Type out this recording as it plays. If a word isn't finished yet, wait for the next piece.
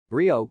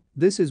Rio,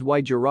 this is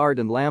why Gerrard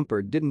and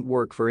Lampard didn't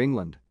work for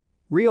England.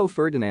 Rio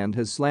Ferdinand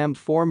has slammed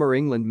former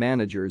England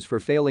managers for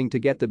failing to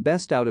get the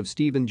best out of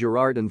Steven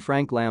Gerrard and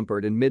Frank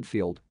Lampard in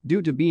midfield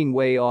due to being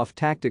way off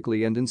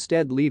tactically and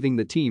instead leaving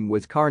the team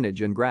with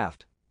carnage and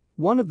graft.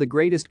 One of the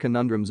greatest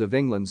conundrums of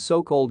England's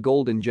so-called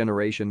golden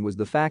generation was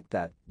the fact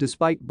that,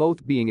 despite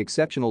both being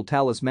exceptional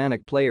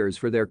talismanic players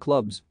for their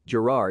clubs,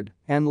 Gerrard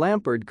and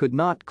Lampard could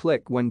not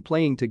click when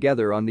playing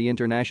together on the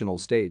international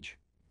stage.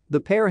 The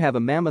pair have a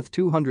mammoth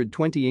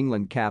 220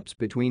 England caps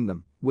between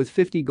them, with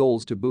 50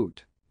 goals to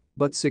boot.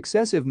 But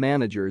successive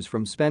managers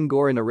from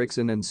Sven-Göran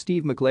Eriksson and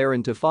Steve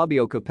McLaren to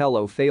Fabio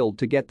Capello failed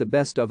to get the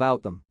best of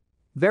them.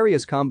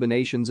 Various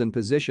combinations and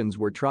positions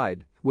were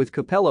tried, with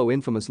Capello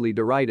infamously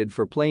derided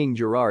for playing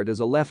Gerrard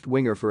as a left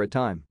winger for a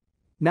time.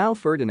 Now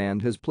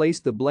Ferdinand has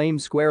placed the blame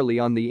squarely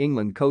on the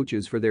England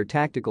coaches for their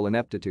tactical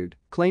ineptitude,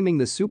 claiming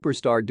the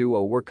superstar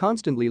duo were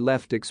constantly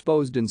left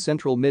exposed in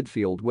central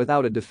midfield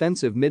without a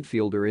defensive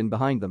midfielder in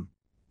behind them.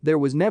 There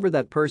was never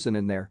that person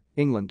in their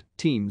England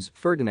teams,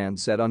 Ferdinand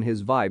said on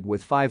his Vibe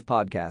with 5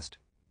 podcast.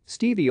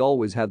 Stevie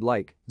always had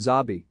like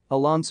Zabi,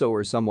 Alonso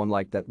or someone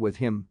like that with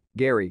him,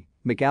 Gary,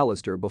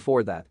 McAllister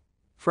before that.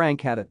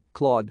 Frank had it,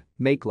 Claude,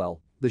 Makelele,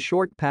 the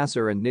short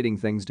passer and knitting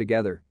things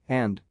together,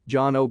 and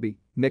John Obi,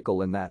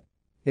 Mikel in that.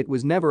 It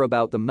was never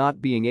about them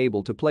not being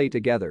able to play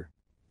together.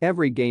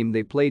 Every game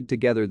they played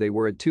together they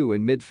were a 2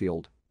 in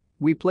midfield.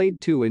 We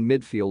played 2 in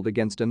midfield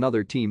against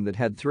another team that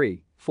had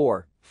 3,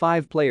 4,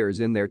 5 players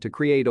in there to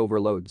create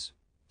overloads.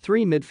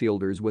 3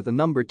 midfielders with a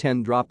number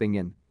 10 dropping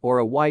in, or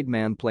a wide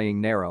man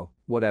playing narrow,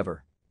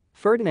 whatever.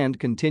 Ferdinand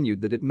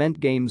continued that it meant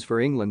games for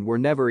England were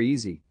never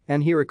easy,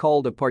 and he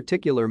recalled a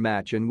particular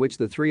match in which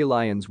the 3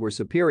 Lions were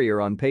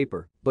superior on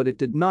paper, but it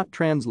did not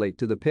translate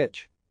to the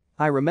pitch.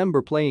 I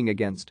remember playing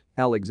against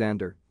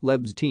Alexander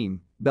Leb's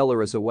team,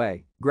 Belarus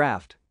away,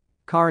 graft.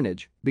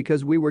 Carnage,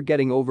 because we were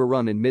getting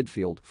overrun in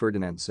midfield,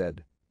 Ferdinand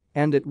said.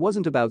 And it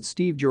wasn't about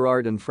Steve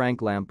Gerrard and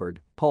Frank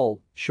Lampard,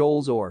 Paul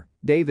Scholes or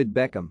David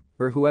Beckham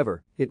or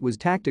whoever, it was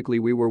tactically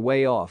we were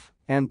way off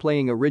and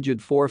playing a rigid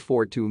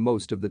 4-4-2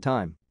 most of the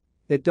time.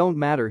 It don't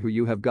matter who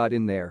you have got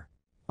in there.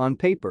 On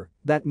paper,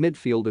 that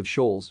midfield of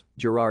Scholes,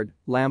 Gerrard,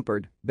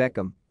 Lampard,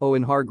 Beckham,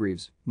 Owen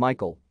Hargreaves,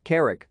 Michael,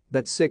 Carrick,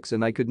 that's 6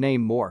 and I could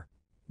name more.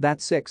 That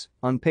 6,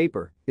 on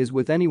paper, is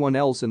with anyone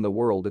else in the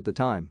world at the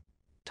time.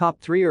 Top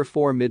 3 or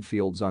 4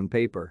 midfields on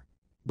paper.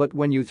 But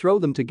when you throw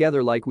them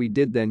together like we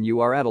did then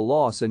you are at a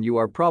loss and you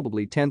are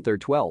probably 10th or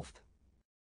 12th.